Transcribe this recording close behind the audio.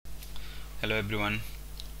Hello everyone,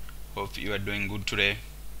 hope you are doing good today.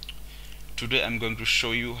 Today I'm going to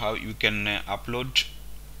show you how you can upload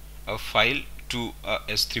a file to a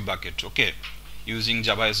S3 bucket, okay, using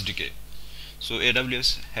Java SDK. So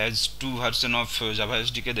AWS has two versions of Java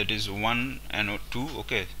SDK, that is 1 and 2,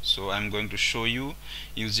 okay. So I'm going to show you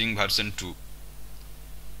using version 2.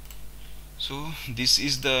 So this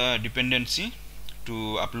is the dependency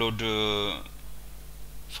to upload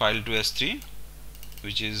file to S3,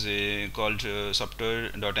 which is called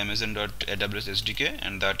software.amazon.aws SDK,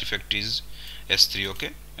 and the artifact is S3, okay.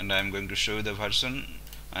 And I am going to show you the version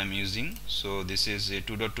I am using. So this is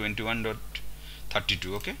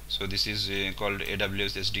 2.21.32, okay. So this is called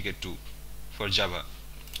AWS SDK 2 for Java.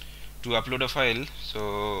 To upload a file,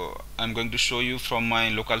 so I am going to show you from my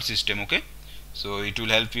local system, okay. So it will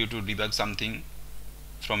help you to debug something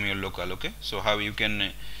from your local, okay. So how you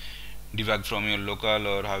can debug from your local,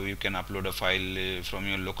 or how you can upload a file from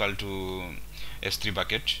your local to S3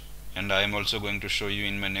 bucket. And I am also going to show you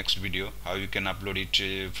in my next video how you can upload it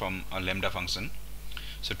from a lambda function.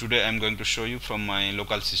 So today I am going to show you from my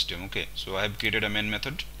local system, okay. So I have created a main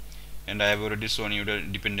method and I have already shown you the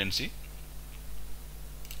dependency,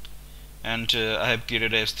 and I have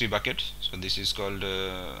created a S3 bucket. So this is called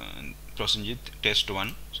Prosenjit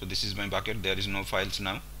test1. So this is my bucket, there is no files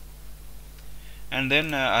now. And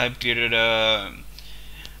then I have created a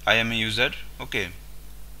I am a user, okay.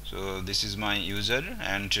 So this is my user,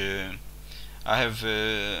 and I have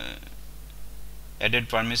added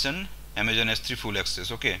permission Amazon S3 full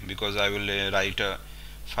access, okay, because I will write a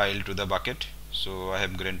file to the bucket. So I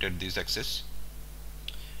have granted this access,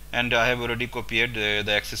 and I have already copied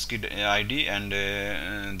the access key ID and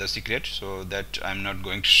the secret, so that I am not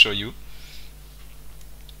going to show you.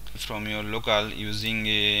 From your local,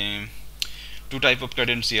 using two type of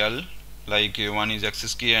credential, like one is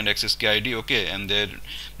access key and access key ID, okay, and there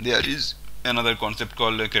is another concept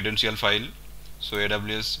called a credential file. So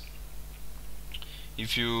AWS,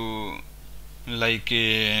 if you like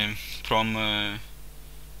from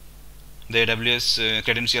the AWS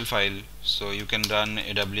credential file, so you can run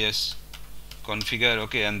AWS configure,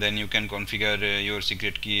 okay, and then you can configure your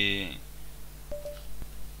secret key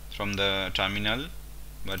from the terminal,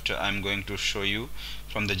 but I'm going to show you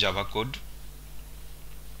from the Java code.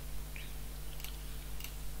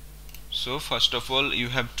 So first of all, you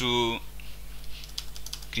have to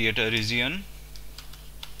create a region,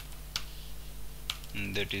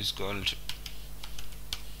 that is called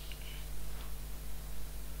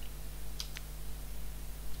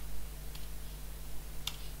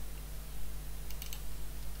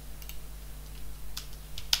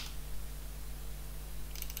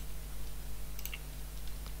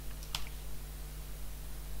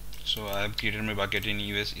so I have created my bucket in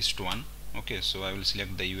US East 1, okay. So I will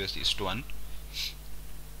select the US East 1,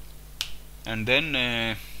 and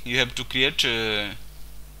then you have to create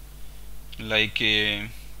like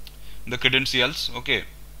the credentials, okay.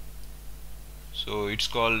 So it's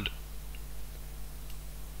called,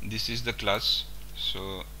 this is the class.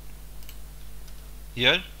 So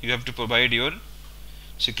here you have to provide your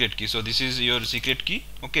secret key. So this is your secret key,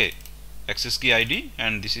 okay, access key ID,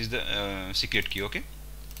 and this is the secret key, okay.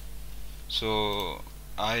 So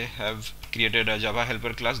I have created a Java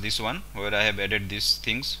helper class, this one, where I have added these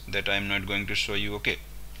things that I am not going to show you, okay.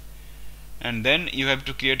 And then you have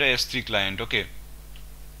to create a S3 client, okay,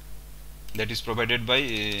 that is provided by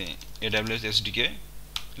AWS SDK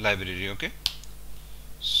library, okay.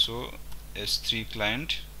 So S3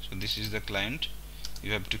 client, so this is the client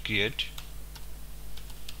you have to create.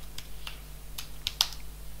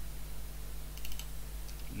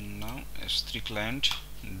 Now S3 client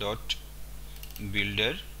dot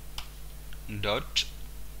builder dot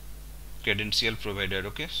credential provider,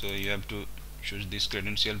 okay. So you have to choose this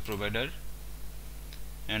credential provider,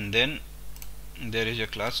 and then there is a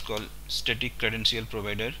class called static credential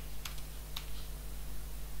provider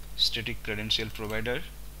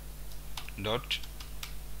dot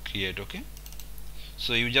create, okay.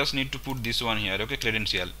 So you just need to put this one here, okay,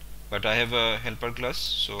 credential, but I have a helper class,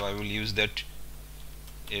 so I will use that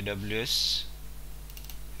AWS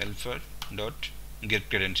helper dot get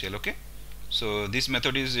credential, okay. So this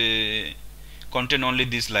method is contain only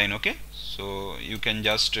this line, okay. So you can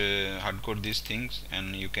just hardcode these things,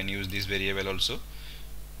 and you can use this variable also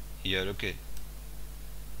here, okay.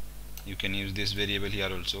 You can use this variable here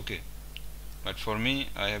also, okay, but for me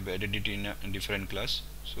I have added it in a different class,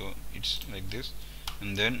 so it's like this,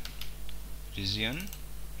 and then region,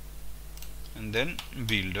 and then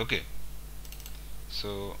build, okay.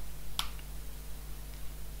 So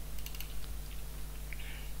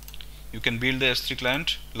you can build the S3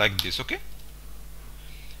 client like this, okay.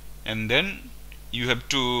 and then you have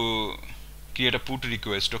to create a put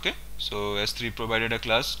request. Okay, so S3 provided a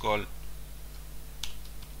class called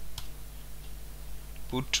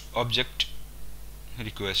put object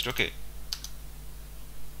request. Okay,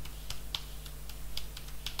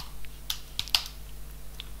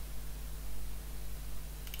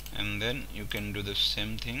 and then you can do the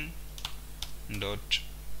same thing, dot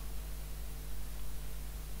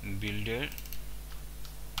builder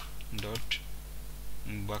dot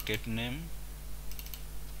bucket name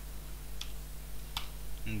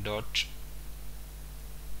dot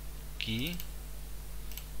key,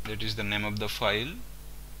 that is the name of the file,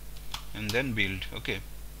 and then build. Okay,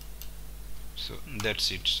 so that's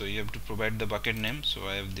it. So you have to provide the bucket name. So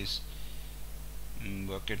I have this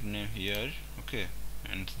bucket name here. Okay,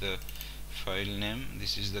 and the file name,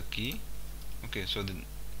 this is the key. Okay, so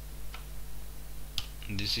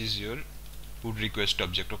this is your put request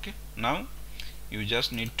object. Okay, now you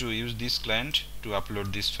just need to use this client to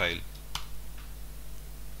upload this file,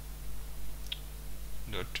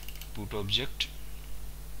 dot put object,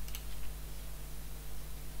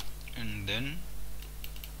 and then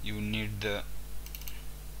you need the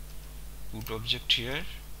put object here,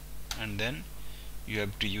 and then you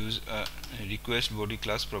have to use a request body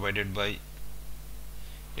class provided by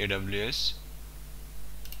AWS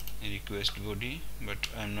request body, but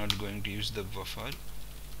I'm not going to use the buffer.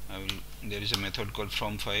 There is a method called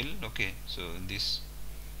from file. Okay, so this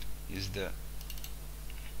is the,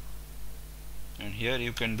 and here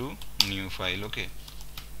you can do new file. Okay,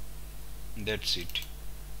 that's it,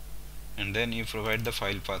 and then you provide the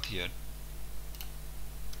file path here.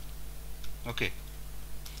 Okay,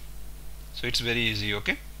 so it's very easy.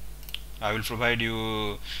 Okay, I will provide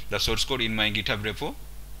you the source code in my GitHub repo,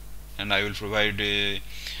 and I will provide the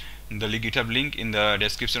GitHub link in the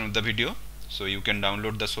description of the video, so you can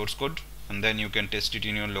download the source code and then you can test it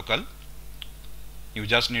in your local. You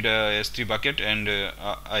just need a S3 bucket and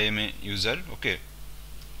I am a user, okay,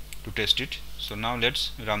 to test it. So now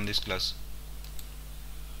let's run this class.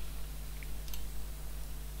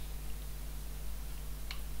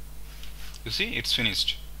 You see, it's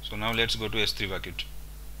finished. So now let's go to S3 bucket.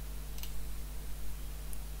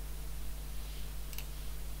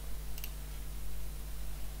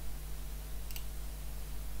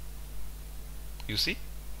 You see,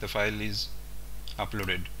 the file is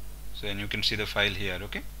uploaded. So and you can see the file here.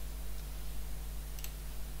 Okay,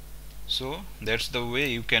 so that's the way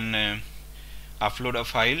you can upload a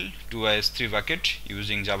file to a S3 bucket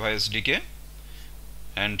using Java SDK,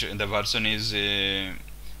 and the version is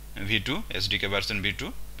V2, SDK version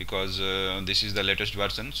V2, because this is the latest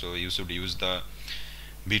version, so you should use the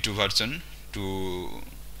V2 version to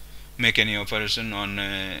make any operation on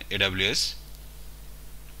AWS.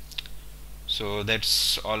 So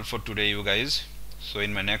that's all for today, you guys. So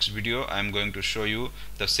in my next video I am going to show you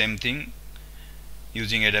the same thing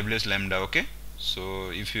using AWS Lambda. Okay,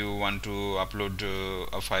 so if you want to upload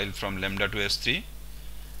a file from Lambda to S3,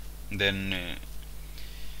 then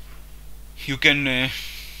you can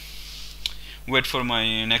wait for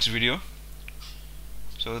my next video.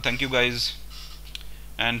 So thank you guys,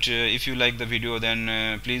 and if you like the video,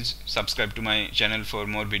 then please subscribe to my channel for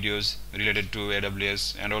more videos related to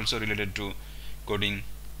AWS and also related to coding.